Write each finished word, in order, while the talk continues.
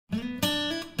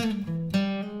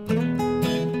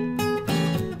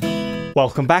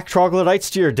Welcome back, Troglodytes,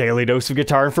 to your daily dose of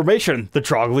guitar information, the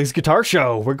Trogly's Guitar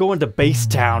Show. We're going to Bass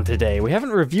Town today. We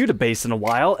haven't reviewed a bass in a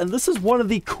while, and this is one of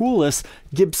the coolest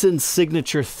Gibson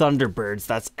signature Thunderbirds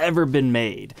that's ever been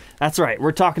made. That's right,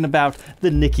 we're talking about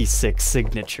the Nikki Sixx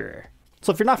signature.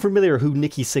 So if you're not familiar who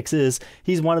Nikki Sixx is,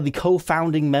 he's one of the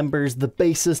co-founding members, the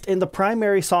bassist, and the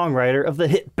primary songwriter of the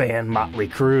hit band Motley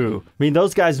Crue. I mean,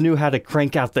 those guys knew how to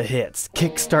crank out the hits.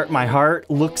 Kickstart My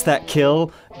Heart, Looks That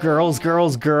Kill, Girls,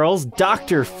 Girls, Girls,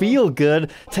 Dr.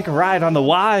 Feelgood, Take a Ride on the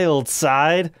Wild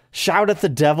Side, Shout at the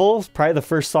Devil, probably the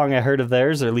first song I heard of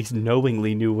theirs, or at least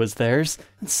knowingly knew was theirs,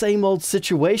 and Same Old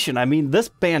Situation. I mean, this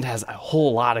band has a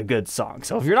whole lot of good songs,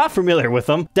 so if you're not familiar with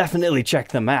them, definitely check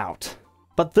them out.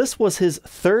 But this was his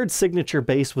third signature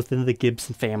bass within the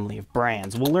Gibson family of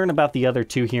brands. We'll learn about the other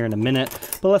two here in a minute,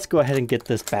 but let's go ahead and get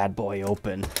this bad boy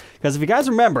open. Because if you guys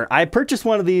remember, I purchased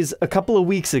one of these a couple of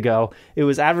weeks ago. It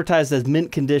was advertised as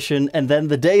mint condition, and then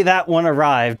the day that one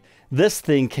arrived, this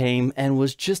thing came and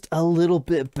was just a little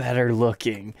bit better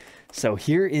looking. So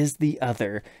here is the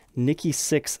other Nikki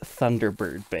Sixx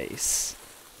Thunderbird bass.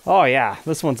 Oh yeah,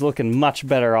 this one's looking much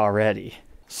better already.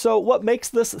 So what makes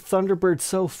this Thunderbird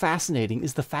so fascinating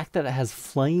is the fact that it has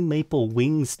flame maple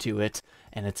wings to it,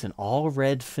 and it's an all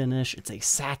red finish. It's a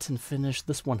satin finish.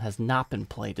 This one has not been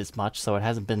played as much, so it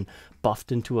hasn't been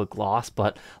buffed into a gloss,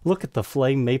 but look at the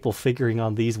flame maple figuring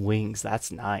on these wings.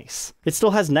 That's nice. It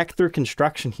still has neck through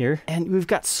construction here, and we've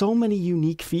got so many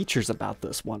unique features about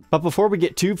this one. But before we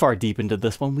get too far deep into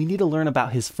this one, we need to learn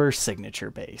about his first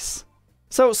signature bass.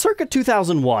 So, circa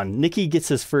 2001, Nikki gets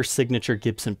his first signature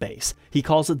Gibson bass. He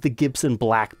calls it the Gibson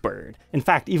Blackbird. In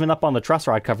fact, even up on the truss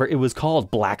rod cover, it was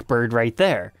called Blackbird right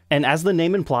there. And as the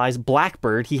name implies,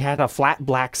 Blackbird, he had a flat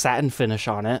black satin finish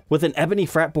on it with an ebony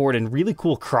fretboard and really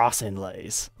cool cross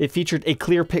inlays. It featured a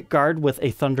clear pickguard with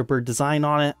a Thunderbird design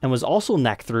on it and was also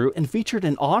neck through and featured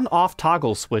an on-off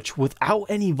toggle switch without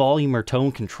any volume or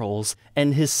tone controls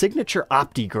and his signature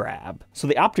OptiGrab. So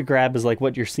the OptiGrab is like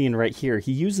what you're seeing right here.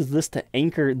 He uses this to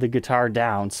anchor the guitar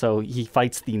down so he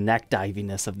fights the neck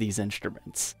diviness of these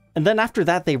instruments. And then after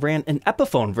that, they ran an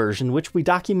Epiphone version, which we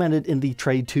documented in the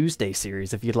Trade Tuesday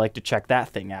series, if you'd like to check that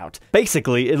thing out.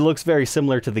 Basically, it looks very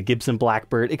similar to the Gibson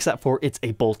Blackbird, except for it's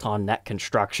a bolt-on neck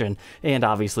construction, and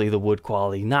obviously the wood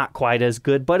quality not quite as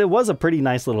good, but it was a pretty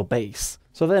nice little bass.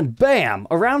 So then, bam!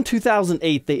 Around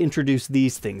 2008, they introduced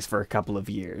these things for a couple of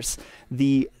years.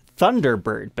 The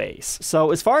Thunderbird bass.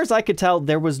 So as far as I could tell,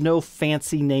 there was no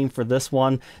fancy name for this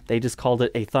one. They just called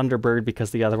it a Thunderbird because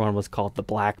the other one was called the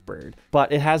Blackbird.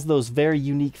 But it has those very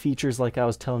unique features like I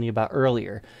was telling you about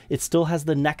earlier. It still has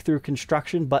the neck through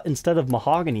construction, but instead of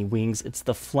mahogany wings, it's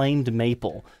the flamed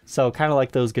maple. So kind of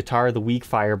like those Guitar of the Week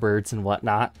Firebirds and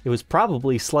whatnot. It was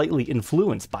probably slightly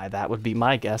influenced by that, would be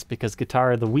my guess, because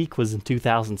Guitar of the Week was in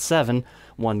 2007,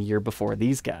 1 year before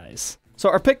these guys. So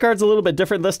our pickguard's a little bit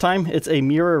different this time. It's a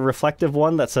mirror reflective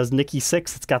one that says Nikki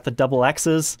Sixx. It's got the double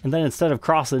X's. And then instead of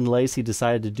cross inlays, he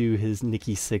decided to do his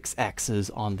Nikki Sixx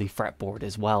X's on the fretboard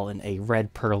as well in a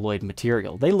red perloid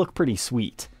material. They look pretty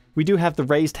sweet. We do have the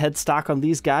raised headstock on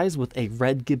these guys with a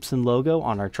red Gibson logo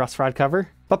on our truss rod cover.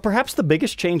 But perhaps the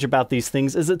biggest change about these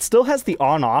things is it still has the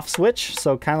on-off switch,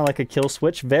 so kind of like a kill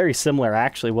switch, very similar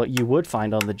actually what you would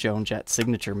find on the Joan Jett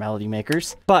signature melody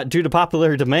makers. But due to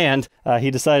popular demand,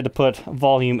 he decided to put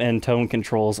volume and tone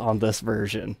controls on this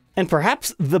version. And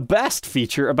perhaps the best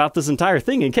feature about this entire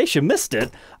thing, in case you missed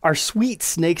it, our sweet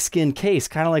snakeskin case,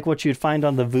 kind of like what you'd find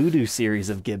on the Voodoo series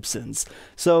of Gibsons.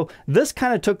 So this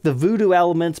kind of took the Voodoo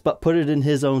elements but put it in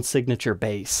his own signature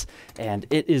bass. And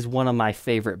it is one of my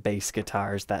favorite bass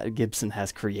guitars that Gibson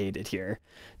has created here.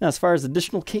 Now, as far as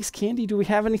additional case candy, do we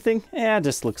have anything? It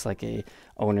just looks like a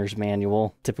owner's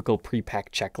manual, typical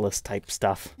pre-pack checklist type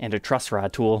stuff, and a truss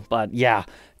rod tool. But yeah,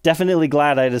 definitely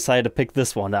glad I decided to pick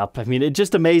this one up. I mean, it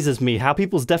just amazes me how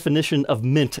people's definition of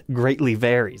mint greatly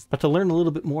varies. But to learn a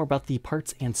little bit more about the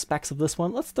parts and specs of this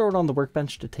one, let's throw it on the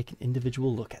workbench to take an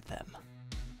individual look at them.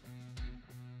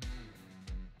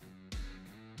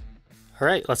 All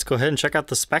right, let's go ahead and check out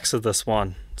the specs of this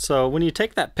one. So when you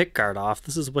take that pickguard off,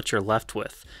 this is what you're left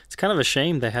with. It's kind of a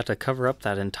shame they had to cover up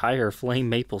that entire flame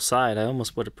maple side. I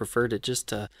almost would have preferred it just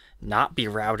to not be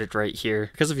routed right here.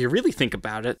 Because if you really think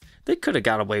about it, they could have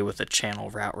got away with a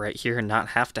channel route right here and not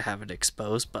have to have it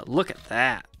exposed. But look at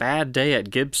that. Bad day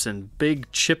at Gibson.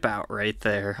 Big chip out right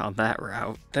there on that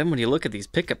route. Then when you look at these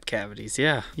pickup cavities,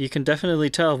 yeah, you can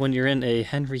definitely tell when you're in a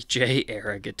Henry J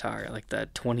era guitar, like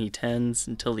that 2010s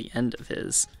until the end of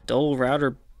his. Dull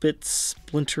router bits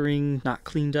splintering, not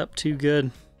cleaned up too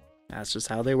good. That's just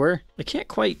how they were. I can't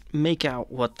quite make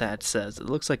out what that says. It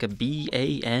looks like a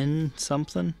B-A-N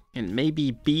something. And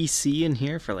maybe B-C in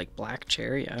here for like black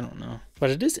cherry, I don't know. But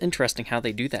it is interesting how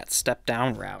they do that step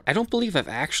down route. I don't believe I've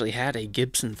actually had a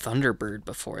Gibson Thunderbird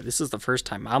before. This is the first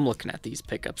time I'm looking at these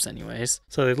pickups anyways.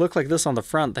 So they look like this on the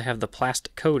front. They have the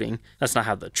plastic coating. That's not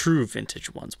how the true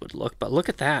vintage ones would look, but look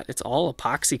at that. It's all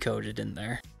epoxy coated in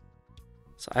there.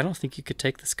 So I don't think you could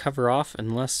take this cover off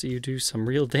unless you do some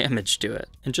real damage to it.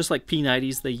 And just like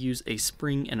P90s, they use a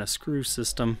spring and a screw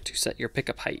system to set your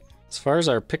pickup height. As far as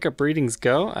our pickup readings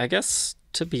go, I guess,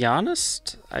 to be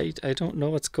honest, I don't know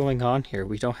what's going on here.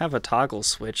 We don't have a toggle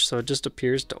switch, so it just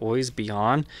appears to always be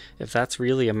on. If that's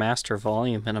really a master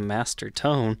volume and a master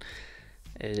tone,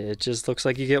 it just looks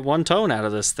like you get one tone out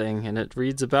of this thing, and it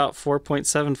reads about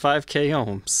 4.75 k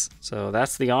ohms. So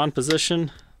that's the on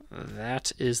position.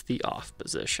 That is the off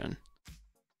position.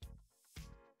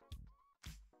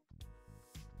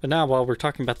 But now while we're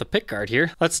talking about the pickguard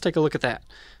here, let's take a look at that.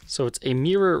 So it's a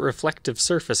mirror reflective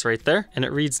surface right there, and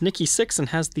it reads Nikki Sixx and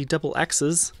has the double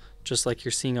X's, just like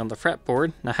you're seeing on the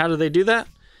fretboard. Now how do they do that?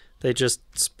 They just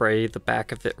spray the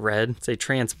back of it red. It's a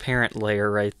transparent layer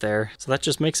right there. So that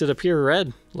just makes it appear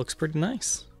red. Looks pretty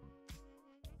nice.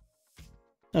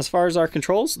 As far as our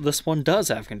controls, this one does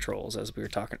have controls, as we were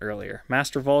talking earlier.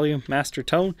 Master volume, master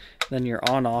tone, then your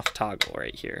on-off toggle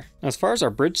right here. As far as our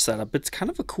bridge setup, it's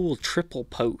kind of a cool triple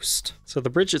post. So the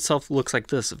bridge itself looks like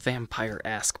this,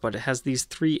 vampire-esque, but it has these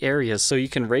three areas, so you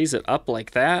can raise it up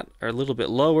like that, or a little bit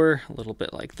lower, a little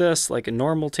bit like this, like a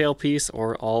normal tailpiece,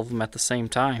 or all of them at the same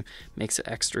time. Makes it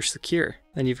extra secure.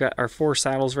 Then you've got our 4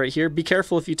 saddles right here. Be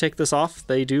careful if you take this off.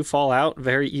 They do fall out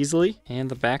very easily. And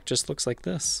the back just looks like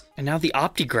this. And now the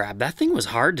OptiGrab. That thing was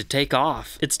hard to take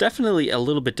off. It's definitely a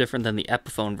little bit different than the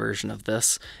Epiphone version of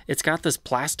this. It's got this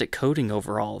plastic coating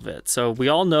over all of it. So we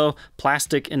all know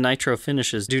plastic and nitro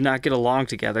finishes do not get along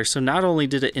together. So not only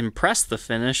did it impress the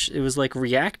finish, it was like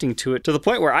reacting to it to the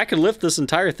point where I could lift this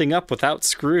entire thing up without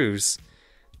screws.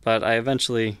 But I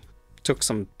eventually took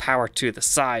some power to the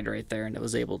side right there and it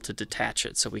was able to detach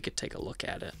it so we could take a look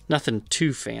at it. Nothing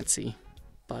too fancy,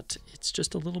 but it's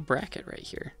just a little bracket right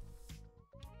here.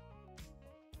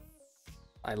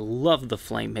 I love the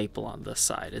flame maple on this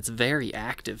side. It's very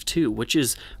active too, which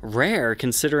is rare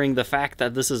considering the fact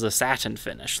that this is a satin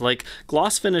finish. Like,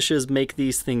 gloss finishes make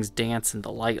these things dance in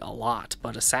the light a lot,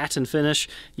 but a satin finish,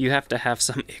 you have to have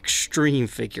some extreme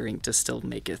figuring to still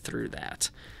make it through that.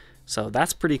 So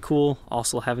that's pretty cool.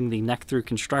 Also having the neck through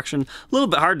construction. A little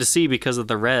bit hard to see because of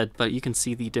the red, but you can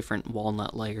see the different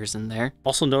walnut layers in there.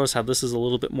 Also notice how this is a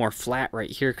little bit more flat right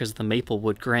here because of the maple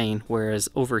wood grain, whereas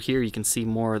over here you can see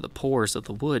more of the pores of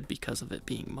the wood because of it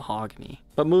being mahogany.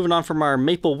 But moving on from our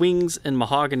maple wings and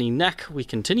mahogany neck, we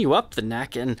continue up the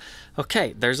neck and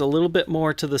okay, there's a little bit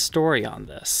more to the story on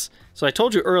this. So I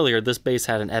told you earlier this bass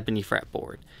had an ebony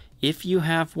fretboard. If you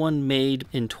have one made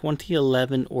in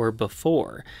 2011 or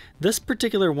before, this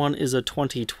particular one is a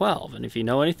 2012, and if you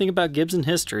know anything about Gibson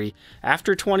history,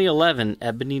 after 2011,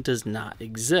 ebony does not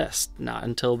exist, not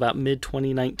until about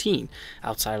mid-2019,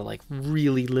 outside of like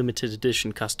really limited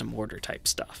edition custom order type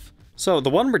stuff. So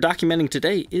the one we're documenting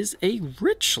today is a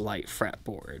Richlite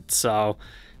fretboard, so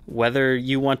whether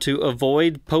you want to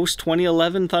avoid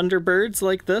post-2011 Thunderbirds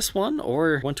like this one,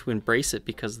 or want to embrace it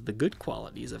because of the good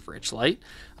qualities of Richlite,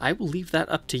 I will leave that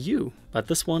up to you. But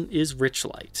this one is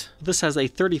Richlite. This has a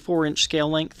 34-inch scale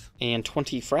length and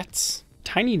 20 frets,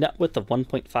 tiny nut width of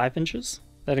 1.5 inches.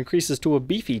 That increases to a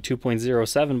beefy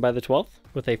 2.07 by the 12th,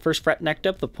 with a first fret neck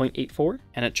depth of 0.84,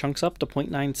 and it chunks up to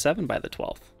 0.97 by the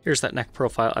 12th. Here's that neck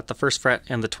profile at the first fret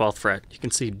and the 12th fret. You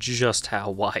can see just how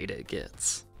wide it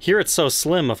gets. Here it's so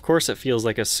slim, of course it feels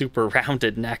like a super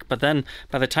rounded neck, but then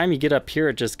by the time you get up here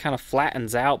it just kind of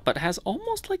flattens out, but has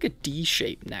almost like a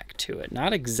D-shaped neck to it.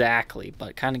 Not exactly, but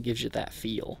it kind of gives you that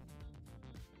feel.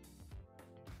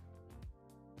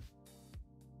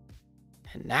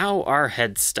 And now our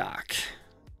headstock.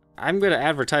 I'm going to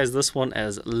advertise this one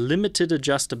as limited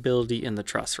adjustability in the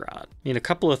truss rod. I mean, a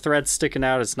couple of threads sticking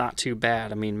out is not too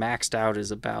bad. I mean, maxed out is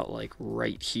about like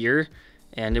right here.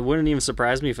 And it wouldn't even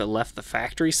surprise me if it left the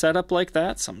factory setup like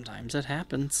that. Sometimes it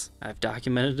happens. I've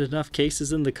documented enough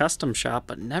cases in the custom shop,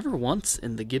 but never once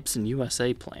in the Gibson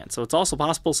USA plant. So it's also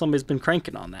possible somebody's been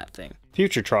cranking on that thing.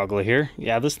 Future Trogly here.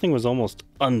 Yeah, this thing was almost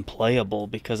unplayable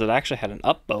because it actually had an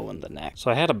up bow in the neck. So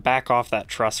I had to back off that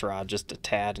truss rod just a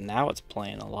tad, and now it's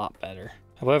playing a lot better.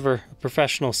 However, a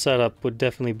professional setup would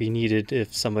definitely be needed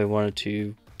if somebody wanted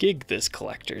to gig this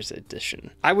collector's edition.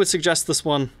 I would suggest this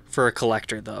one for a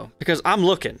collector though, because I'm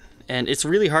looking And it's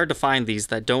really hard to find these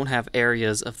that don't have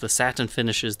areas of the satin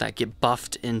finishes that get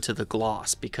buffed into the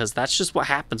gloss, because that's just what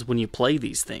happens when you play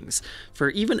these things for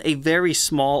even a very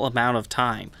small amount of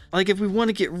time. Like if we want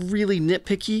to get really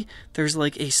nitpicky, there's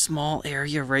like a small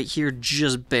area right here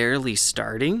just barely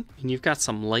starting. And you've got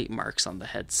some light marks on the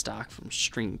headstock from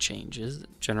string changes,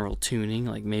 general tuning,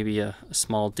 like maybe a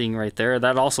small ding right there.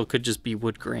 That also could just be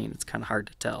wood grain. It's kind of hard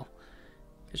to tell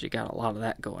because you got a lot of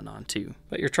that going on too.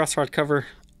 But your truss rod cover,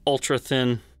 ultra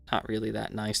thin, not really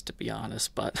that nice to be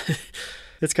honest, but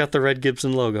it's got the red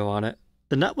Gibson logo on it.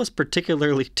 The nut was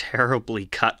particularly terribly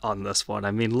cut on this one.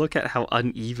 I mean, look at how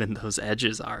uneven those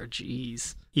edges are,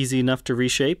 jeez. Easy enough to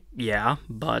reshape? Yeah,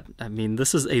 but I mean,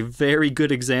 this is a very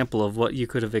good example of what you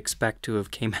could have expected to have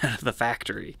came out of the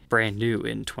factory, brand new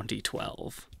in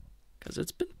 2012, because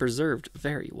it's been preserved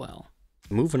very well.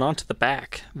 Moving on to the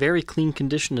back, very clean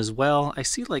condition as well. I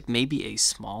see like maybe a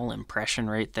small impression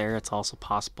right there. It's also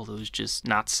possible it was just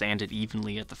not sanded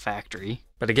evenly at the factory.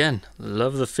 But again,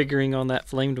 love the figuring on that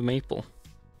flamed maple.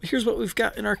 Here's what we've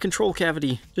got in our control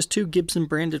cavity. Just 2 Gibson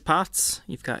branded pots.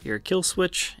 You've got your kill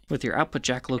switch with your output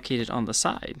jack located on the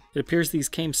side. It appears these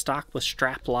came stock with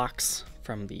strap locks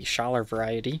from the Schaller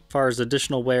variety. As far as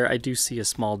additional wear, I do see a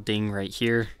small ding right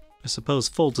here. I suppose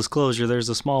full disclosure, there's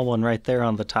a small one right there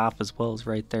on the top as well as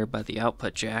right there by the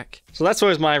output jack. So that's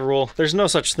always my rule. There's no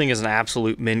such thing as an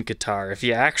absolute mint guitar. If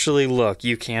you actually look,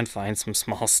 you can find some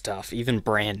small stuff, even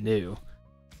brand new.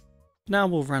 Now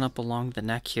we'll run up along the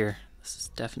neck here. This is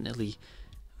definitely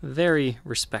very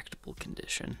respectable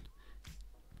condition.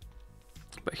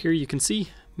 But here you can see,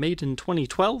 made in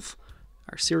 2012.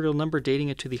 Our serial number dating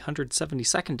it to the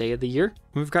 172nd day of the year.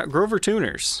 We've got Grover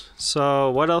tuners. So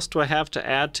what else do I have to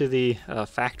add to the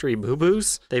factory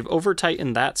boo-boos? They've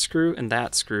over-tightened that screw and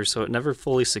that screw so it never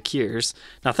fully secures.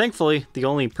 Now thankfully, the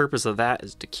only purpose of that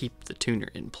is to keep the tuner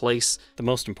in place. The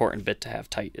most important bit to have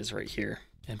tight is right here.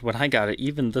 And when I got it,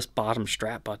 even this bottom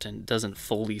strap button doesn't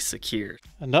fully secure.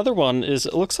 Another one is,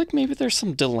 it looks like maybe there's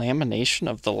some delamination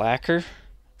of the lacquer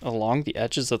along the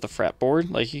edges of the fretboard.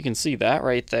 Like you can see that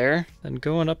right there. Then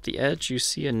going up the edge, you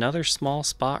see another small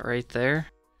spot right there.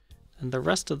 And the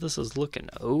rest of this is looking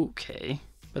okay.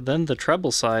 But then the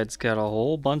treble side's got a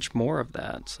whole bunch more of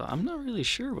that. So I'm not really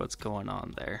sure what's going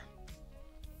on there.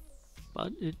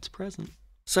 But it's present.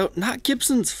 So not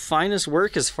Gibson's finest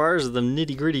work as far as the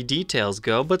nitty-gritty details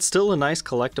go, but still a nice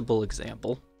collectible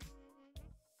example.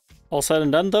 All said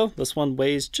and done though, this one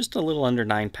weighs just a little under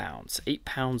 9 pounds, 8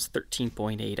 pounds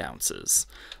 13.8 ounces.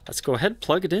 Let's go ahead,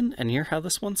 plug it in, and hear how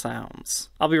this one sounds.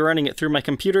 I'll be running it through my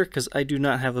computer because I do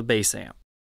not have a bass amp.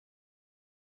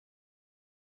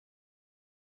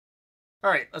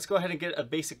 Alright, let's go ahead and get a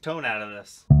basic tone out of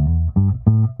this.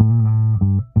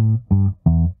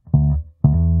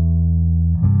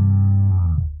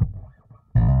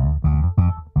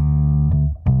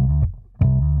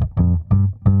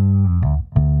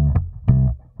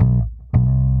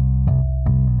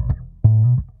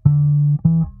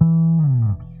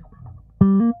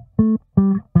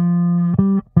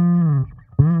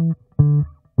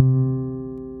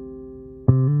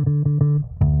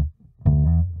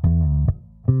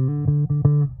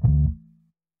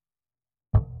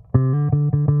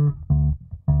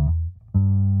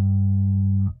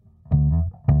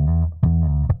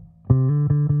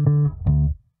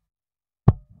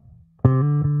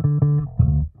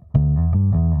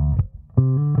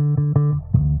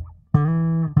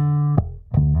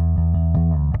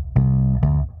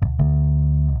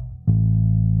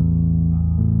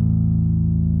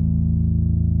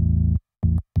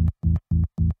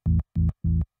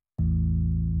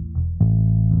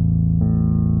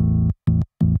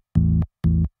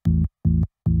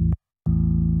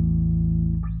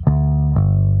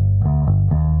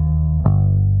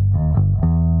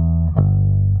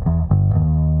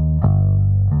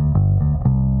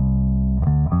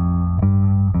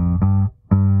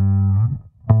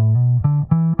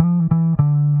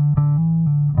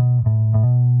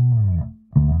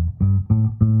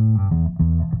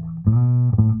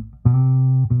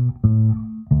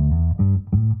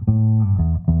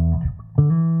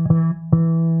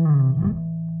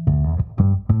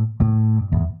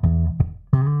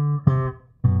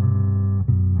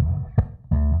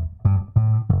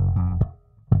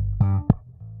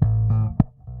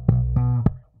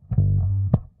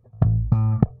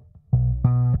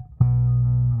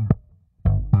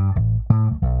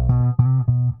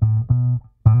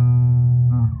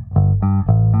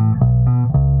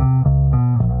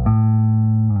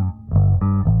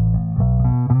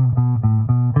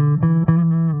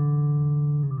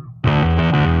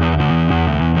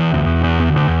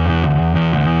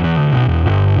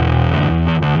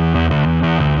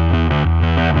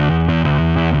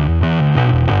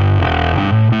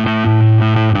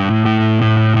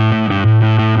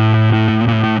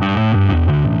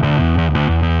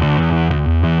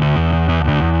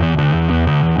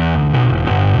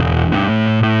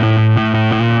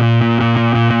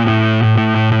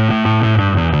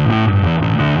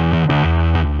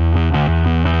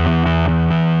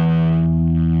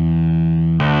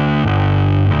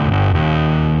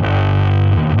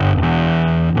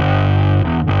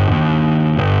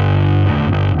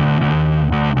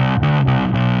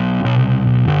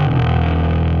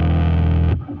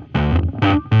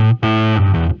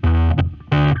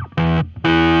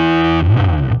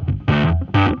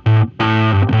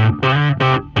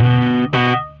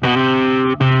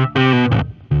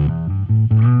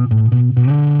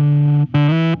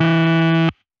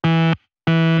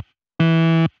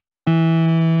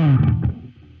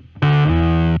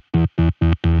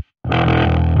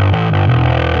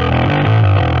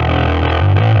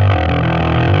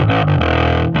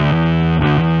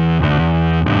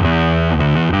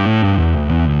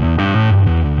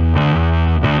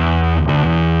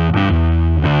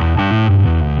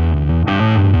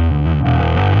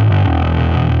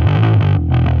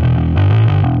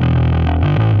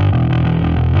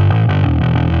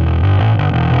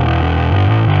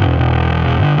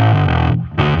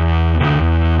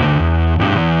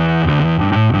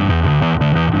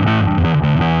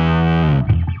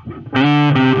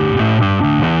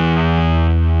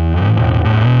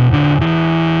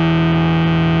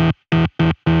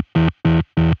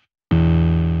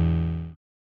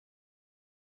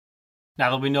 Now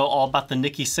that we know all about the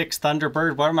Nikki Sixx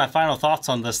Thunderbird, what are my final thoughts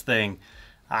on this thing?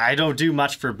 I don't do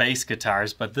much for bass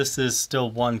guitars, but this is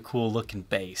still one cool looking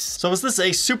bass. So is this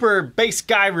a super bass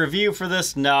guy review for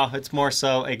this? No, it's more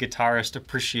so a guitarist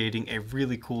appreciating a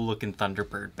really cool looking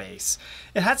Thunderbird bass.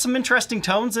 It had some interesting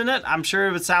tones in it. I'm sure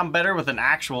it would sound better with an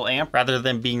actual amp rather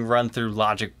than being run through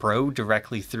Logic Pro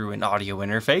directly through an audio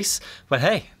interface. But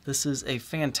hey, this is a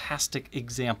fantastic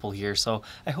example here, so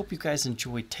I hope you guys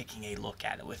enjoyed taking a look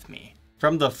at it with me.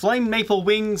 From the flame maple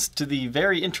wings to the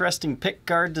very interesting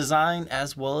pickguard design,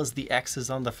 as well as the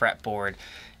X's on the fretboard,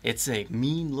 it's a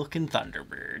mean looking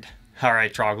Thunderbird.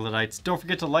 Alright, troglodytes, don't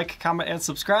forget to like, comment, and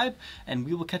subscribe, and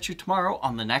we will catch you tomorrow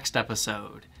on the next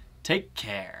episode. Take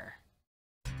care.